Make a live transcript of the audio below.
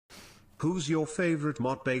Who's your favorite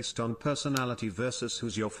mod based on personality versus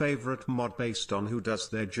who's your favorite mod based on who does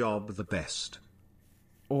their job the best?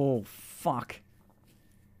 Oh, fuck.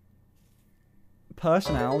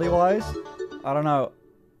 Personality-wise? I don't know.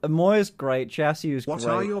 Moya's great. Chassis is great. What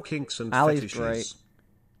are your kinks and Ali's fetishes? great.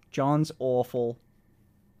 John's hold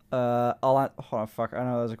on, fuck. I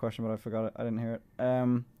know there's a question, but I forgot it. I didn't hear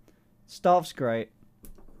it. Stuff's great.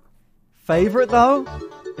 Favorite, though?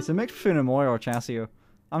 It's a mix between a Moya or Chassis.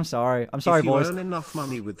 I'm sorry. I'm sorry, boys. If you earn enough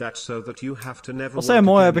money with that so that you have to never I'll say a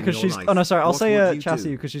Moya because she's... life, oh, no, sorry. I'll say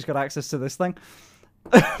Chassis because she's got access to this thing.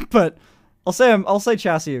 But... I'll say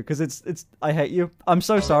Chassis because it's I hate you. I'm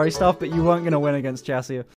so sorry, Stuff, but you weren't gonna win against Chassis.